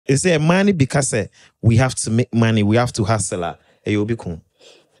It's a money because we have to make money, we have to hustle. You'll be cool.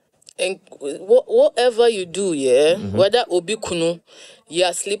 And whatever you do, whether obi kunu, you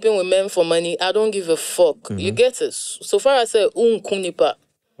are sleeping with men for money, I don't give a fuck. You get it? So far as I say, kunipa.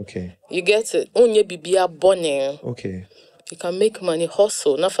 Okay. You get it? Unye bibia bonne. Okay. You can make money,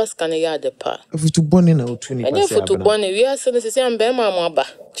 hustle. Na first can ya de pa. If to bonne na utuni. And if to bonne, we are saying this is Bema mwaba.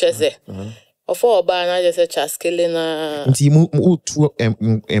 Chese. Or ba na just a chaskele na. Nti mu to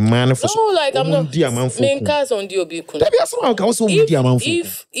a man for. No, like I'm not. Main cars on the obi kunu.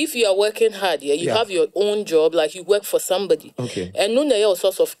 If you are working hard, you have your own job, like you work for somebody. Okay. And no your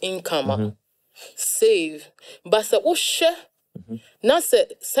source of income. Save. But say share. Na se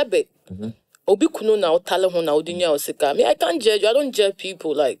sebe. Obi kunu na otale ho na odinya osika. Me I can't judge you. I don't judge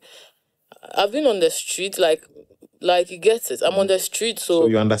people. Like I've been on the street, like you get it. I'm on the street, so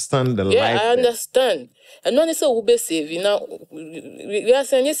you understand the life. Yeah, I understand. And when it's a ube save, now we are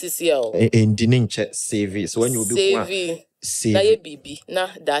saying yes, is here. And didn't save. So when you be save, na ye bibi, na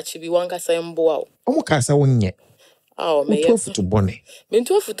that should be one kasa mboa. Omo kasa wonye. Oh, me to bonne. Me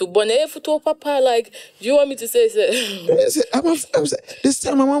to bonne. To papa, like, do you want me to say? This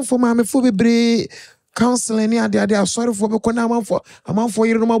time I'm for my be counseling. I'm sorry for I'm for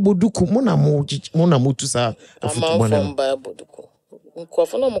you. No boduku. Mona mutu sa. I'm from boduku.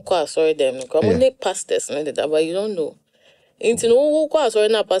 Nkofo no mko sorry them. Come on, pastors, but you don't know. Into no who sorry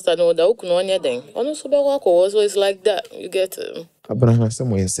na pastor no da uku no anya den. Ono so be work so it's like that. You get it. Abena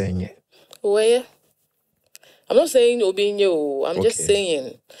somewhere saying it. Where? I'm not saying obinyo. I'm just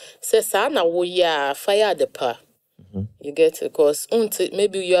saying. Say sana wo ya fire the pa. You get it? Because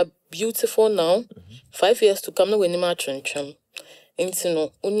maybe you are beautiful now. 5 years to come, no when you match and chum. Into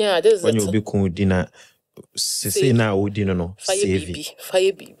no unya. When you be cool dinner. Say now we didn't know. Fire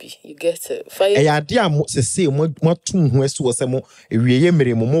baby. You get it? Fire. I idea say what 2 west was a more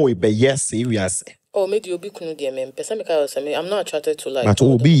we be yes serious. Oh, maybe you'll be kunu dear man. I'm not attracted to like. But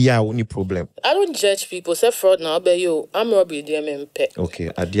will be yeah only problem. I don't judge people. Say fraud now, but you, I'm Robbie dear man. Okay,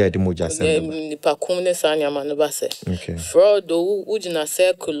 idea the moja say. Nipa kumne sanya manu base. Okay. Fraud do ujina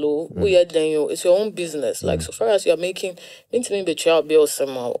circle uye denyo. It's your own business. Like so far as you are making, intimate betrayal bill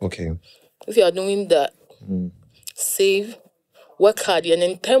somehow. Okay. If you are doing that, save, work hard, and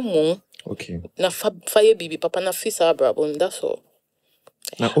then 10 more. Okay. Na fire baby papa na fisa abrabon. That's all.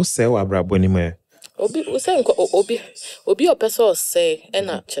 Na o say wa abrabon ni me. Obi o person say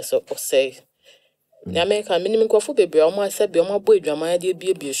na cheso o say na America minimum kwafo bebre o ma say be o ma boy adwaman de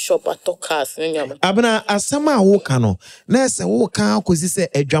bie shop ato cars nyama Abena asama wo ka no na se wo ka akosi se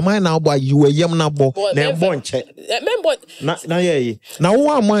adwaman na bo ayiwayam na bo na e bo nche na ye na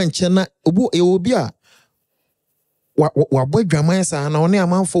wo ama nche na obi a wa boy adwaman sa na one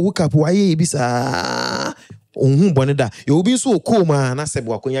amanfo wo kapo wa ye bi sa ohun bone da e obi so okoma na se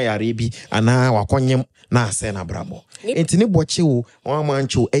bo akonya yare bi ana wakonyem na ase na brabo entini boche wo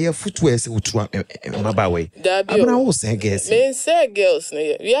amancho eye footwear se utu mabawe abna wo say girls men say girls na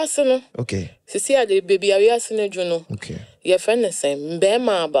we ase no okay sisi ade baby we ase no juno okay your friend the same be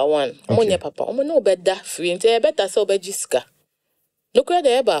ma ba one omonye papa omo no beda free enti e better say obejiska look where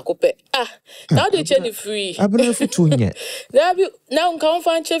they ba kope now they change free abna footwear now come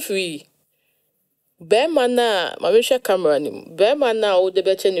fan free Bema na mamisha camera ni Bema na o de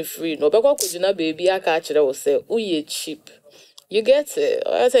beche ni free no bekwa kujuna baby aka akire wo say uye cheap. You get it?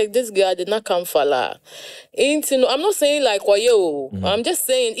 I was like, this girl did not come for la. I'm not saying like I'm just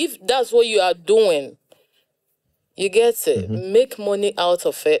saying if that's what you are doing, you get it. Make money out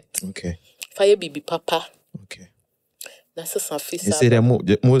of it. Okay. Fire baby papa. Okay. That's a safisa. You say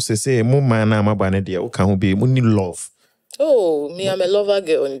that say more man na mabane dia o kan be mo need love. Oh, me, I'm a lover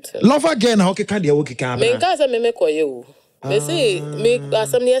girl. Lover girl na okay can dey okay can. Me nka me make koye. Me say me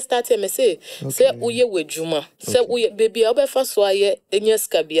asem start here me say uye wedjuma. Say uye baby obefa so aye enya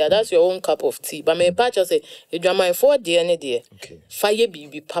skabia. That's your own cup of tea. But me pa just say edwama for dey na dey. Okay. Fire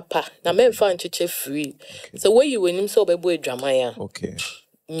bibi papa. Na me fa ncheche free. So where you wenim so obebo edwama ya. Okay.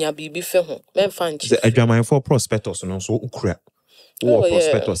 Nya bibi fe ho. Me fa ncheche. Say edwama for prospectus no so ukura. Wo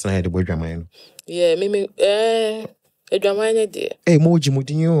prospectus na dey edwama no. Yeah, me edwama na dey. Eh moji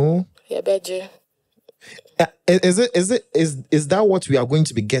mudinyo. Yeah, beje. Is that what we are going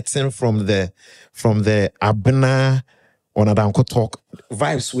to be getting from the Abena on Adanko Talk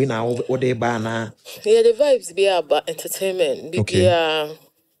vibes we now what they banner? Yeah, the vibes be about entertainment. Okay.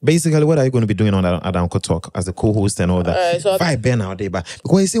 Basically, what are you going to be doing on Adanko Talk as the co-host and all that? So vibe Ben out there, but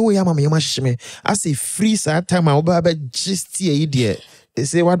because you say, "Oh yeah, mama, you must me." I say free side time. I will be just here, idiot. They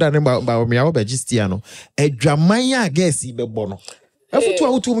say what that about me? I will be just here no. A dramaya guess he be bono. Afutu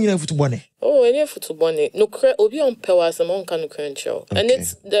a utu mu afutu bone. Oh, any afutu bone. No cre obi on pewa some on can crencho. And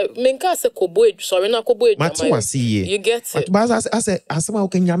it's the menka se kobo sorry na kobo you get it. But as asema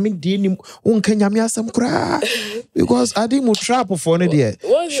ukanyame di ni unkanyame asem kra. Because adi mu trap for ne there.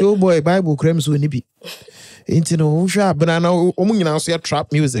 Show boy Bible krem so ni bi. Into no trap banana omunyina so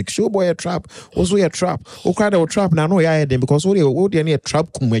trap music. Show boy a trap. Also a trap. O cry the trap na no ya dem because we dey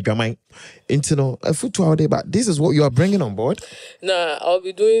trap kum adwaman. Into no afutu out there, but this is what you are bringing on board. Nah, I'll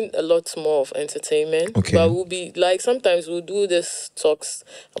be doing a lot more of entertainment. Okay. But we'll be like sometimes we'll do this talks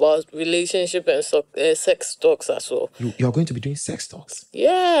about relationship and sex talks as well. You are going to be doing sex talks.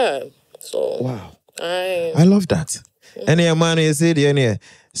 Yeah. So wow. I love that. Any man is say the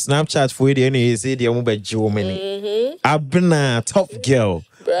Snapchat for the any is the mobile Germany. Abena top girl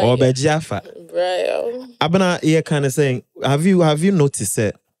or Bejafa. Right. Abena here kind of saying, have you noticed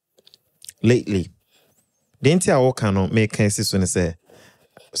it lately? Didn't I walk on make cases when I say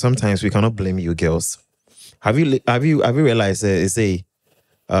sometimes we cannot blame you girls. Have you realized it's a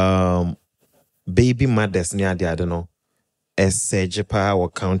baby mothers near the I don't know Japan or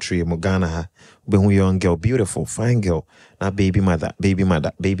country Mogana when we young girl, beautiful, fine girl, now baby mother,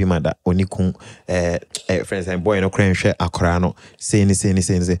 onikun friends and boy no crying share akorano say.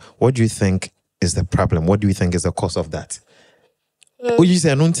 What do you think is the problem? What do you think is the cause of that? Would you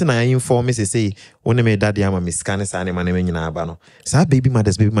say nothing I inform me say when I made daddy ama miskane sa ne mane nyina aba no. Sa baby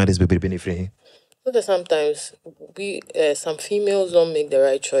mothers baby free. Sometimes we some females don't make the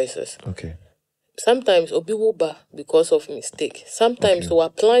right choices. Okay. Sometimes obi woba because of mistake. Sometimes we are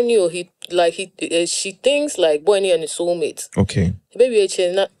planning or she thinks like boy and his soulmates. Okay. Baby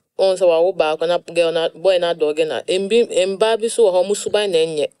na on sa wa woba na girl na boy na dog na embabi so ho musuba na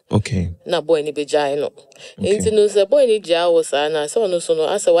enye. Okay. Na boy ni bejai no. Enti no say boy ni ja wo sa na so no so no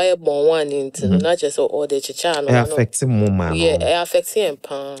asa why born one enti no na just all the chicha no. It affects him more man. Yeah, it affects him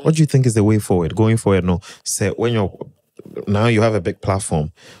pa. What do you think is the way forward? Going forward no. Say when you're now you have a big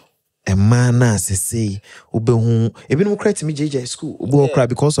platform. A man as say ubehu even no credit me JJ school ubehu cry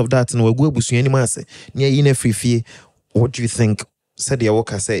because of that no we go busu any man say near in free fee. What do you think said the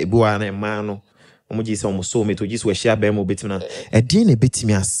worker say ebu an man no omoji say omo so me to just we share be mo betima e dey na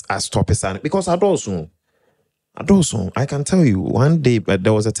betimi as stop us because I don't I can tell you one day but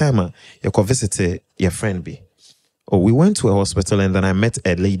there was a time you could visit your friend be. Oh, we went to a hospital and then I met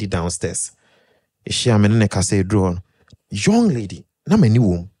a lady downstairs. She am in a case drone young lady na many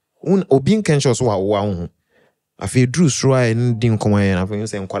womb Obin Kenshaws wa I feel Drew Sry and Dim Command. I feel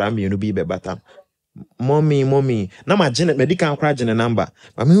saying Quarami no be better. Mommy. Now my Janet medical crash in a number.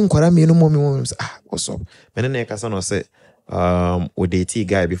 But me Quarami no mommy. What's up? Menene Casano say we date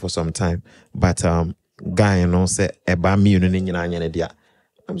guy before some time. But guy no say eba me no nyina dia.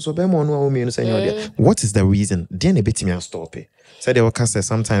 I'm so be mo no me no say dia. What is the reason? Then a bit me stop it. Said the worker say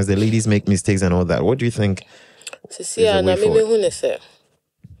sometimes the ladies make mistakes and all that. What do you think? Sisia na me hu say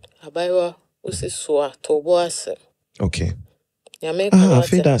Abaiwa usi swa tobo ase. Okay. Ya me I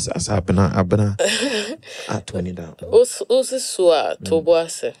feel that's Abena at 20 down. Usi swa tobo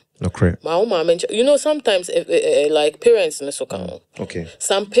ase. Okay. My mama, you know, sometimes like parents okay.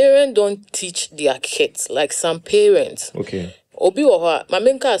 Some parents don't teach their kids. Like some parents. Okay. Obi wa ma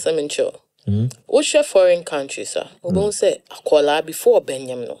menka asamencho. Share foreign countries Obi say akola before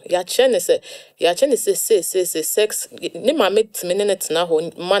benyam no. Ya chene say sex ni ma met minute na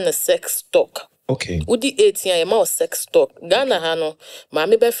ho man sex talk. Okay. Udi 18 ya ma sex talk. Ghana ha no ma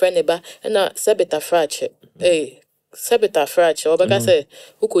me be friend ba na sebeta frache. Sebeta frache obeka say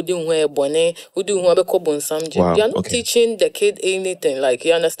who could do who bone who do who be ko bonsam je. You are not teaching the kid anything, like,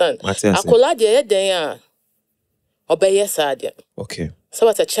 you understand? Akola de den ya obeye sadia. Okay. So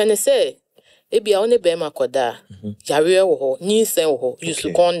what a chene say ebi a one be makoda yare wo ho nyisen wo ho use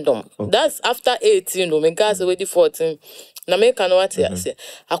condom. That's after 18 no me gas already 14 na me can what say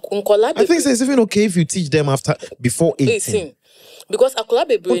akunkola. I think it's even okay if you teach them before 18 because akola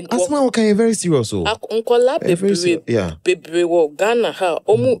bebre asma okay very serious so akunkola bebre wo Ghana ha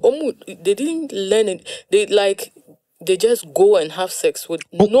omu they didn't learn it. They just go and have sex with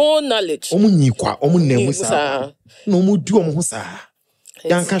no knowledge. Omu nyikwa omu nemu sa no mu du omu ho sa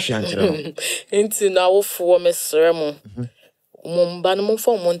yanka hwe ankyere enti na wo fo mesere mo mumba no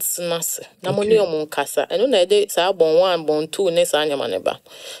mfo mo ntinase na mo ne omu nkasa eno na ede sa bon 1 bon 2 ne sa anyama ne ba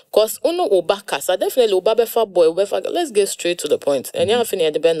cause unu oba kasa definitely oba be fa boy oba fa. Let's get straight to the point enya afini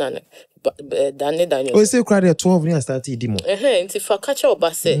ede be na Daniel. Oh, say cry 12 years start idi mo enti fa kacha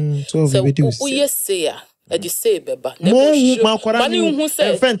oba say 12 videos uye say ya e di say beba Money who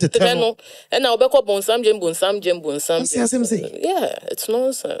say and now beko bonsam jem. Yeah, it's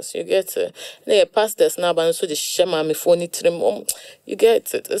nonsense. You get it. They pastors now ban so the shema me phone trim. You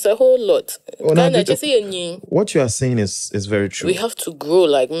get it. It's a whole lot. What you are saying is very true. We have to grow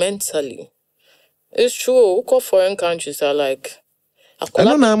like mentally. It's true. Foreign countries are like I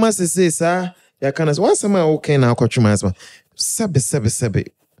don't know how say sir. Ya can say what's my okay now kwatwuma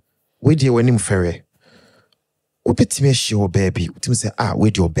sebe we dey when him ferry. Obetime show baby. Utime say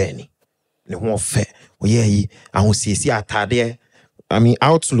we dey obani. Ne ho fe. Oye yi ahosiesie atade. I mean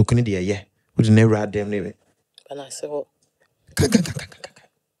outlook ni dey ye. We dey never dem ne. And I say what?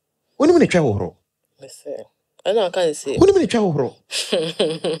 Oni me twa wo Me say. I know I can't say. Oni me twa wo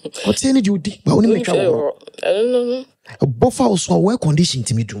o tie ni di ba oni me twa wo I don't know. Buffer also wear condition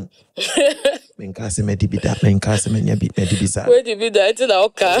to me do. Menka se me dibida, menka se me nya bi medibisa. Where did be that in our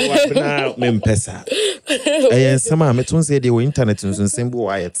car? Na me mpesa. Sama me tun say dey we internet nso nsem bo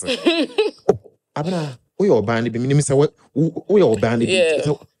wayet. Abena, we your band bi minim say we your band bi.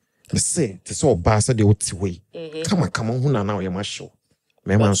 Me say te so ba say dey oti we. Kama hu na we ma show.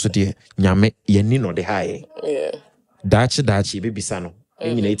 Me man so dey nyame ye ni no dey high. Yeah. Dachi bibisa no.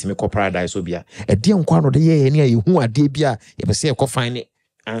 Nyina itime ko paradise obia. E de nkwa no de ye ne ayehu ade bia ye be say e ko find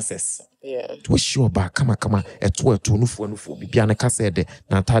answers. Yeah. To sure ba kama eto nufu bibia ne kasa de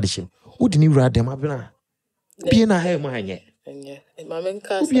na tade him. Wodi ni wura dem abena. Bia na ha ma anye. Enye. E ma men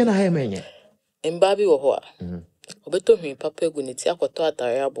kasa. Bia na ha ma anye. Mbabi wo ho a. Obeto hwi papa egu ne ti akoto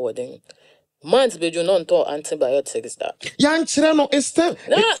atare aboden. Months beju no nto antibiotics that. Yan kire no it's time.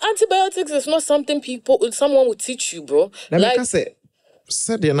 Antibiotics is not something someone will teach you, bro. Like say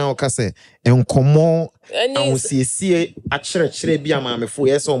said you now say enkomo ahosiesie akire bia maamefo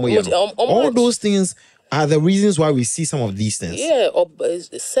yes all those things are the reasons why we see some of these things. Yeah,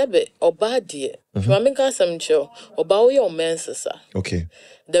 sebe obadie. Mama kan samcho oba we your menses. Okay.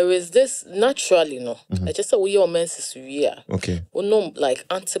 There is this naturally no. I just say we your menses we are. Okay. We no like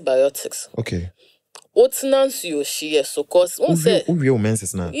antibiotics. Okay. What's nancy she so cause one say we your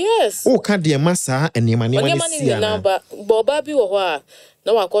menses now. Yes. Oh can the massa and na ba boba bi wo ho a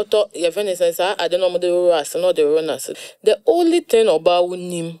na wakoto your Venice I don't know the ruras no the runners. The only thing about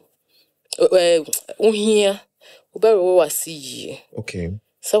unim uhia ubero wasi. Okay.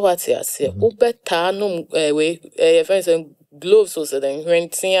 So what you say? Ubeta no we your friends and gloves so then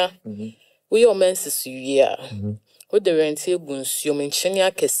rentia. We your menses year. With the rentia bunsu mention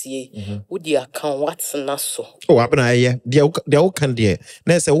kesi with the account what's naso. Oh abena ye they all can there.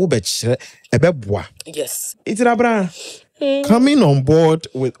 Na say wo be kire ebeboa. Yes. It's abra coming on board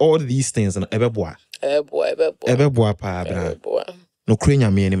with all these things and ebeboa. Ebeboa pa abra. No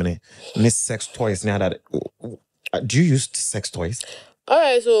crenya me any ne sex toys now that do you use sex toys? All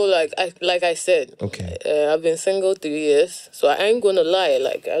right, so like I said, okay. I've been single 3 years, so I ain't gonna lie.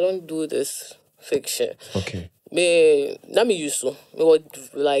 Like I don't do this fiction. Okay. Me use so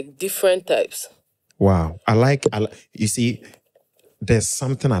like different types. Wow, I like. You see, there's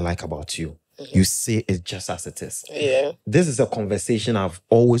something I like about you. You say it just as it is. Yeah. This is a conversation I've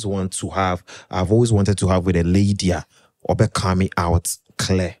always wanted to have. I've always wanted to have with a lady or be coming out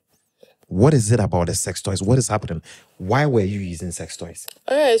clear. What is it about the sex toys? What is happening? Why were you using sex toys?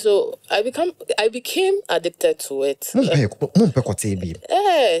 All right, so I became addicted to it.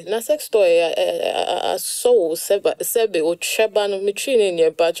 Na sex toy I saw sebe o treba no me training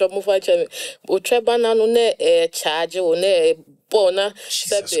near batch of move o treba na no ne charge o ne bona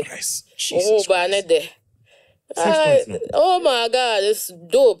sebe. Oh ba ne de. Oh my God, it's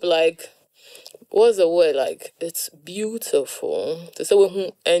dope. Like what's the word? Like it's beautiful. To say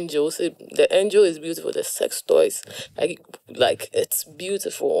when angels, the angel is beautiful. The sex toys, like it's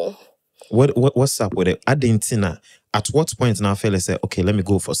beautiful. What's up with it? I didn't see that. At what point now fella say, okay, let me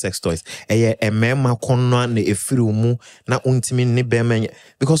go for sex toys?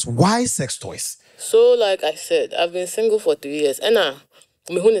 Because why sex toys? So like I said, I've been single for 3 years, and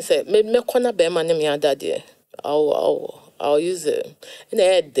me who say me kona be man me daddy. I'll use it. In the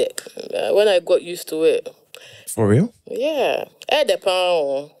head deck. When I got used to it. For real? Yeah. Head the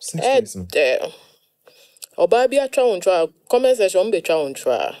pound. Head there. Or baby I try and try. Comment section be try and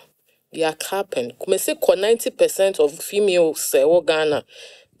try. They are capping. Come say 90% of females say Ghana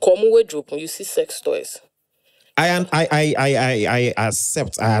come with drop you see sex toys. I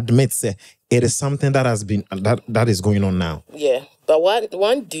accept, I admit say it is something that has been that is going on now. Yeah. But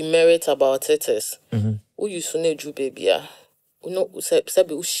one demerit about it is who you soon do baby no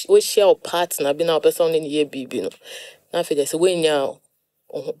we share our partner be now person in here baby no na fe say we nya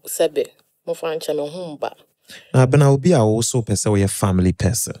sebe mo fan cha me ho ba na be na obi a also person we a family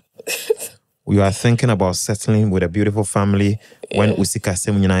person we are thinking about settling with a beautiful family when usika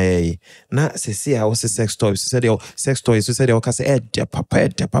sem nyina ye. Na se I was sex toys. Said your sex toys. You said your ka say de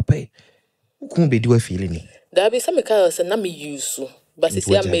papa. Who be do a feeling? There be some kind say na me use but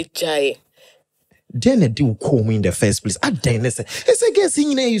say I me jai. Then do call me in the first place. I didn't say. It's a guess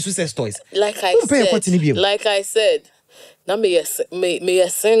in use sex toys. Like I said, now me a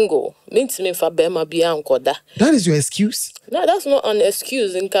single. Means me for bema be ankoda. That is your excuse? No, that's not an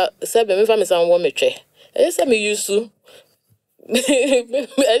excuse. Inka sebe me family san woman tre. I just say me used to.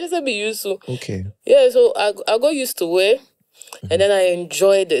 I just say me used to. Okay. Yeah, so I got used to it, and then I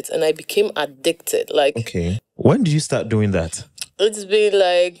enjoyed it, and I became addicted. Like. Okay. When did you start doing that? It's been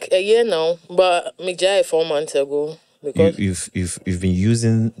like a year now, but me jai 4 months ago. Because you've been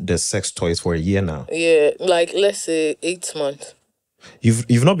using the sex toys for a year now. Yeah, like let's say 8 months.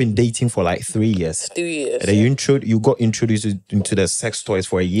 You've not been dating for like 3 years. 3 years. And then you got introduced into the sex toys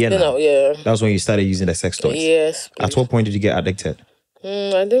for a year now. Yeah. That's when you started using the sex toys. Yes. Please. At what point did you get addicted?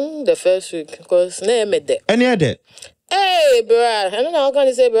 I think the first week because I met there. Any other? Hey, bro. I don't know how can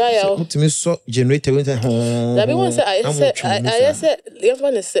you say, bro. To me, so generator. That be one say I said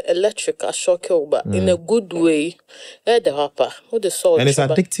everyone say electric a shock but in a good way. The hopper. What the salt. And it's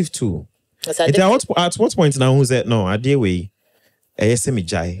addictive too. It's addictive. At what point now who said no, I dear way.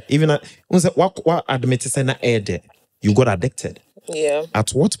 Even what admit say na air you got addicted. Yeah. At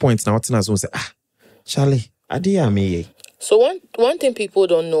what point now say Charlie, I dear me. So one thing people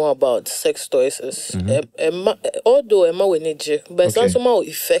don't know about sex toys is although Emma will need you, but it's also more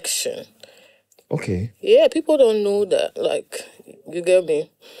affection. Okay. Yeah, people don't know that. Like, you get me?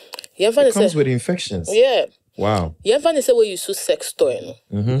 It comes with infections. Yeah. Wow. You ever say where you use sex toy?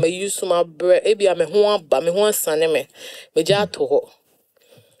 Me use my bread. Maybe I'm a son me jato.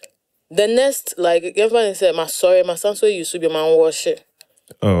 The next, like, you ever say my sorry, my son so you should be man wash it.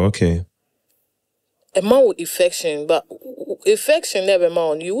 Oh, okay. A man with affection, but affection never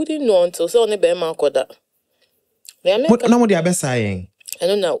man. You wouldn't know until so only be man koda. What now? What they are best saying? I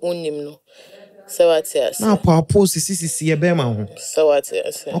don't know unim no. So what yes. Now purpose is a bear man. So what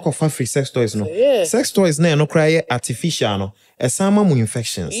yes. Okay, for free sex toys no. Yeah. Sex toys no cry artificial no. A some more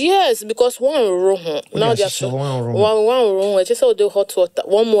infections. Yes, because one room now just one room. I just saw the hot water,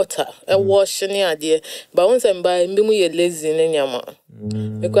 warm water, a wash any idea. But once I'm by me lazy in yama.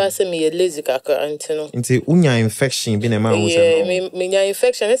 Because I me lazy kaka antino. Into unya infection being a man. Yeah, me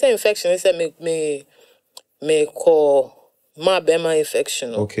infection. It's an infection. It's a me call. My bema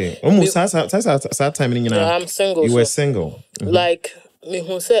infection. Okay. Almost that time in I'm single. You were single. Like me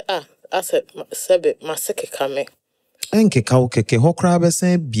who say I said sebe my seke kame. Enke ka okeke ho kra be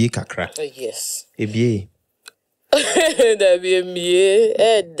say bie kakra. Yes. E bie. There be me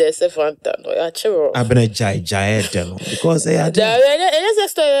de se fanta no ya chiro. Abena jai de no because they are there.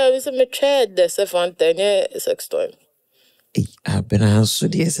 Sex toy we me try de se fanta nye sex toy. Abena so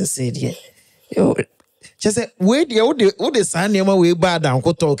de se de. Yo just say wait there what the san name we bad down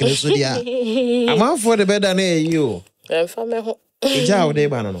ko talk so dia. Am for the better na you. Em fa me ho. Ija o de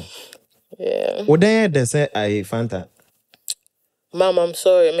ba no. Yeah. O de say I fanta. Mom, I'm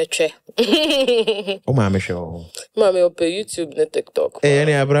sorry, me che. Oh, mama show. Mommy, open YouTube and TikTok.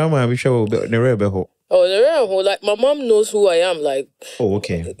 Any Abraham, I'm sure the rebel. Oh, the real like my mom knows who I am. Like, oh,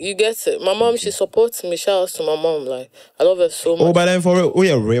 okay. You get it. My mom, she supports me. Shout out to my mom. Like, I love her so much. Oh, but then for real,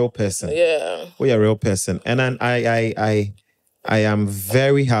 we are a real person. Yeah, we are a real person, and then I am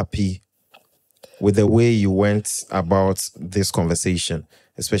very happy with the way you went about this conversation,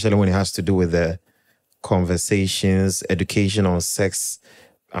 especially when it has to do with the conversations, education on sex.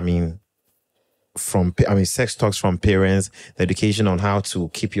 Sex talks from parents, the education on how to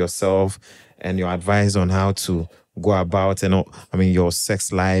keep yourself, and your advice on how to go about your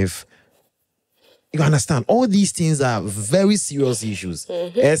sex life. You understand? All these things are very serious issues.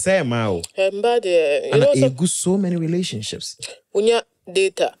 And it goes so many relationships. When you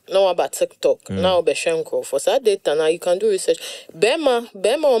data now about TikTok, now be shenko for that data now you can do research. Bema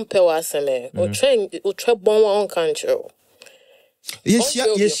on pewaseme. O try bon one country. Yes,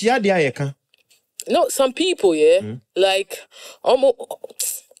 yeah. No, some people, like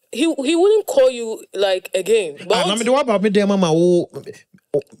he wouldn't call you like again. But I mean, what about me, dear mama?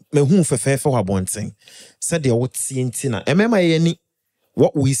 Me who for one thing said they would see intina. Any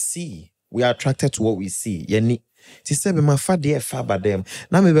what we see, we are attracted to what we see. Yenny. She said, "My father, father, them.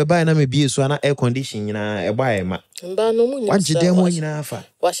 Now me buy na me be so na air condition na buy ma. What you them when na fa?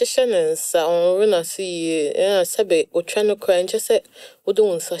 What she sa on run see sabe o try no cry and just say we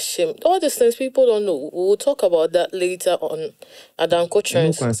don't shame. All these things people don't know. We will talk about that later on.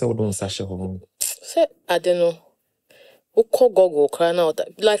 ADANKOTALKTRENDS. No can say we don't sashay home. Say I don't know. Google crying out.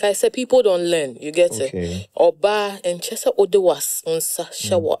 Like I said, people don't learn. You get it? Oba and Chesa Odewas on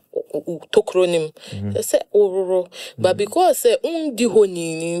Sasha Tokronim. They say Ororo. But because say di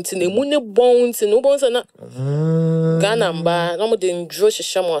honey into the moon bones and no bones and Ganamba, no more than Josh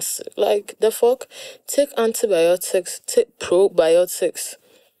Shamas. Like the fuck, take antibiotics, take probiotics,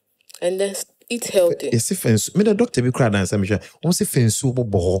 and then eat healthy. Yes, if me the doctor be cried and say, "Once if fensu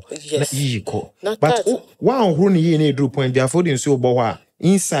bo Yes. But one who ni any drew point, they afford in so bo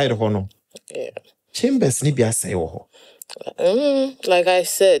inside hono. Yeah. Chambers ni be say ho. Like I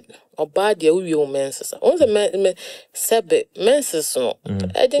said, or bad ya will menses. Once a man sebe menses no.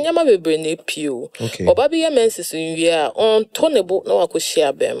 I didn't yama be brain pew. Or baby ya menses in ya on tonable no I could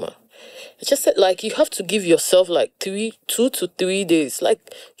share bema. It's just that, like, you have to give yourself like 2 to 3 days. Like,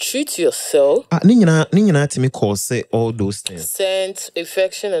 treat yourself. Nina to me call say all those things. Scent,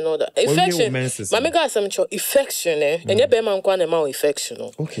 infection, and all that. Infection. My got some infection, and your bear man kwana ma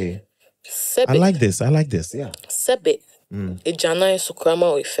infection. Okay. Sebe. I like this. Yeah. Sebe. A jana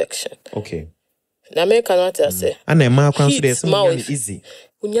sukrama infection. Okay. Na me cannot say. And then ma kwan so there's some easy.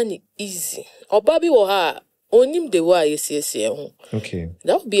 Unyani easy. Or baby wo ha. Onim de wa yes. Okay.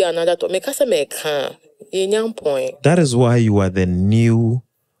 That would be another to make us a make point. That is why you are the new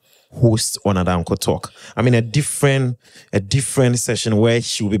host on Adanko Talk. I mean a different session where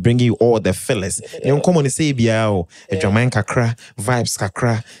she will be bringing you all the fellas. You come on say biao, a Jamaican kakra, vibes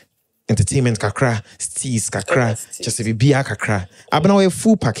kakra, entertainment kakra, steez kakra, just if you be a kakra. Abena a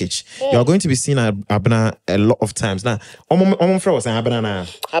full package. You are going to be seeing Abena a lot of times. Now, friend was saying Abena na.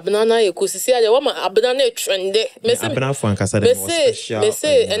 Abena you could see the woman Abena trendy. Abena for Ankasa me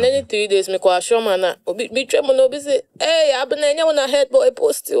say and then 3 days me kwa show man be tremble no be say hey Abena you wanna head boy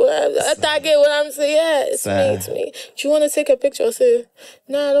post you tag it when I'm saying yeah it's me. Do you want to take a picture? I say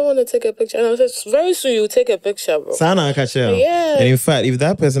no, I don't want to take a picture. And I said very soon you take a picture, bro. Sana Akachel. Yeah. And in fact, if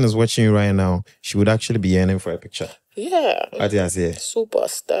that person is watching you right now, she would actually be yearning for a picture. Yeah. What do you say?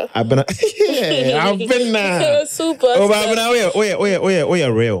 Superstar. Abena. Yeah, Abena. Superstar. Oh, Abena, oh, yeah,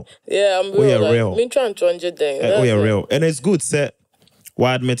 real. Yeah, I'm real. Oh, yeah, like, real. Me trying to things. Oh, yeah, real. And it's good, sir.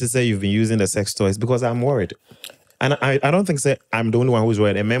 Why admit to say you've been using the sex toys because I'm worried. And I don't think say I'm the only one who's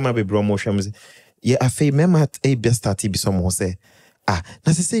worried. And remember be bro motion. Yeah, I feel remember a best start be someone say,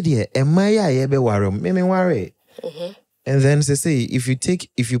 na say dear, am I be worry? Me worry. And then say if you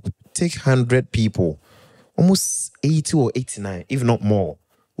take 100 people, almost 80 or 89, if not more,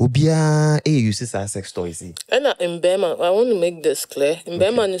 will be a uses as sex toys. And in Bema, I want to make this clear. In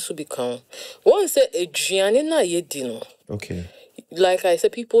Bema needs to become one say Adriani na ye dino. Okay. Like I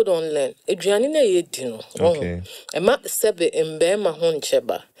said, people don't learn. Adriani na ye dino. Okay. And ma sebe in Bema hon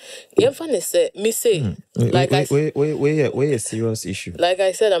cheba. You funny say me say wait, a serious issue. Like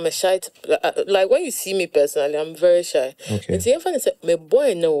I said, I'm a shy. Like when you see me personally, I'm very shy. Okay. And see, funny say me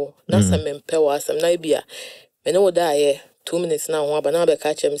boy no, na some empower some na bia. Me no die 2 minutes now, but now be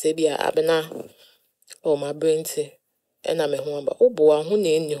catch him say bia Abena. Oh my brain say, and I'm a home, but oh boy, who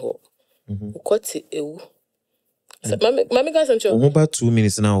name ho? Ukoti ewu. Mami guys, I'm about 2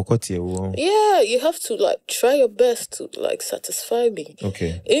 minutes now. yeah, you have to like try your best to like satisfy me.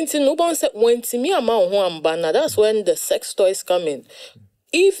 Okay. Into no one said when to me I'm home, but now that's when the sex toys come in.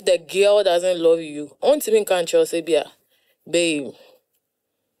 If the girl doesn't love you, on to me can't you say bia, babe.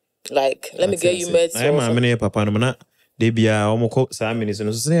 Like let me get you med. I am a many papa no they be almost 7 minutes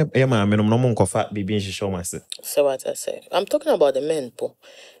and say am a no monko fat be being show myself. So what I say. I'm talking about the men, po.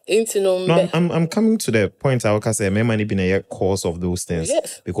 No, I'm coming to the point I can say may money been a cause of those things.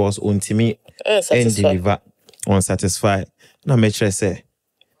 Yes. Because ultimately and deliver unsatisfied. Now make sure say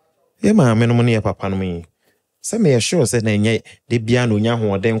yeah ma no money papa no me. Say me sure say na nye de bia no nya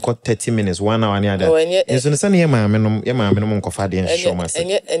ho den ko 30 minutes 1 hour near that. Yes no say yeah ma no monko fa de show myself.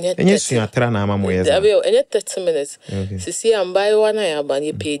 Enye suatra na ama mo yes. Enye 30 minutes. Sisi ambai wana ya ba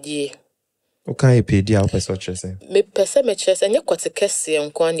ye pedi. Okay, pedi a person say. Me pese me chese enye kwatekese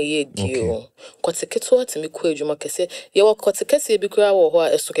nkwa na ye dio. Kwateketo atimi ko adwuma kese. Ye wa kwatekese bi kura wo ho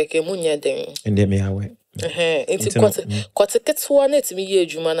a esokeke mu nya den. Ende me hawe. Into kwateketo na atimi ye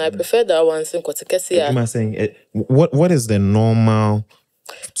adwuma na I prefer that one saying kwatekese ya. I'm saying what is the normal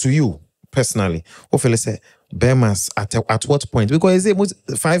to you personally? What feel say Bemas at what point? Because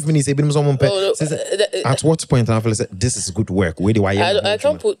it's 5 minutes. At what point I feel say this is good work. Where do I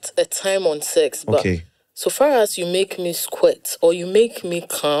can't put a time on sex, but so far as you make me squirt or you make me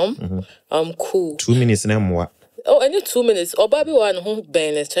calm, I'm cool. 2 minutes and what? Oh, any 2 minutes. Or baby one who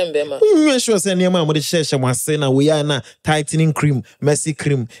bang is chamber. You sure say near my mother share was saying we are na tightening cream, messy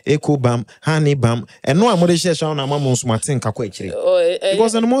cream, eco balm, honey balm, and no more share on a mamma's Martin Kakwe.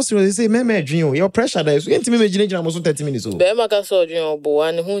 Because on the most they say, Meme dream, your pressure there is going to be imagination almost 30 minutes old. Bemaka saw you,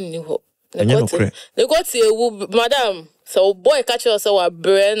 one who knew. They got to madam. So boy catch yourself a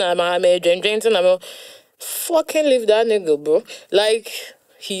brain and my drinking and I'm fucking leave that nigga, bro. Like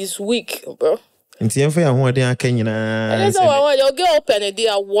he's weak, bro. Nti emfa ya ho ade aka nyina. You'll get open a day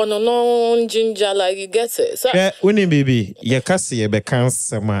I wanna know ginger like you get it. So uni baby, ye kase ye be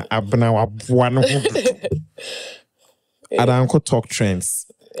cancer ma abna waboa no ho. Adanko Talk Trends.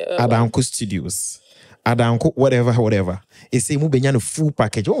 Adanko Studios. Adanko whatever. It's a mubenya no full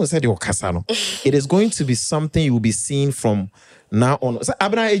package. What was said your kasa no? It is going to be something you will be seeing from now on. So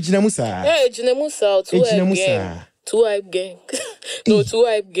abna ejina musa. Yeah, ejina musa. Two hype gang. No, two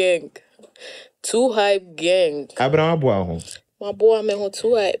hype gang. Two hype gang. Abra maboa ho. Maboa me ho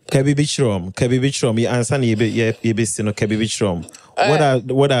two hype. Kabi bichrom. You answer ye be sino kabi bichrom.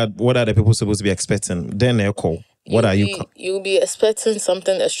 What are the people supposed to be expecting? Then they call. What are you? You'll be expecting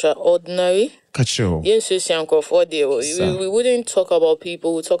something extraordinary. Kacho. We wouldn't talk about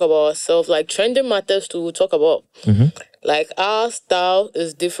people. We talk about ourselves. Like trending matters too. We talk about. Like our style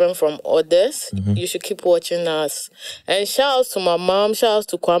is different from others. You should keep watching us. And shout outs to my mom. Shout outs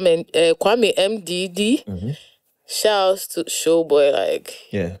to Kwame MDD. Shout outs to Showboy. Like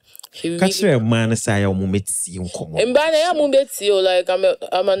Catch a man say I'm like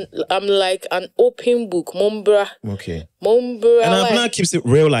I'm like an open book, Mombra. Okay. Mombra. And Abena keeps it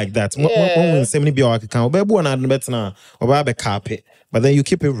real like that. When somebody be like, "Can be one and better now, or be carpet," but then you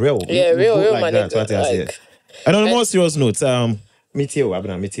keep it real. Yeah, real like that. What I say. And on a more serious note, meet you,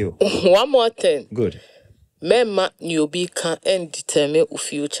 Abena. One more thing. Good. Mema nyobi can end determine u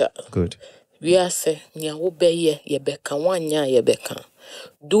future. Good. We are say nya wo be ye beka wanya ye beka.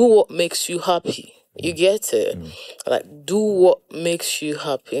 Do what makes you happy. You get it? Like, do what makes you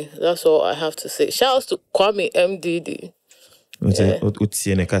happy. That's all I have to say. Shout out to Kwame MDD. Hey,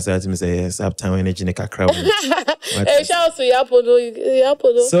 shout out to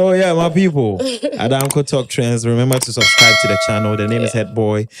Yapodo. So yeah, my people, Adanko Talk Trends. Remember to subscribe to the channel. The name is Head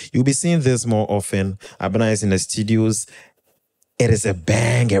Boy. You'll be seeing this more often. Abena is in the studios. It is a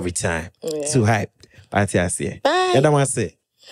bang every time. Too hype. Bye.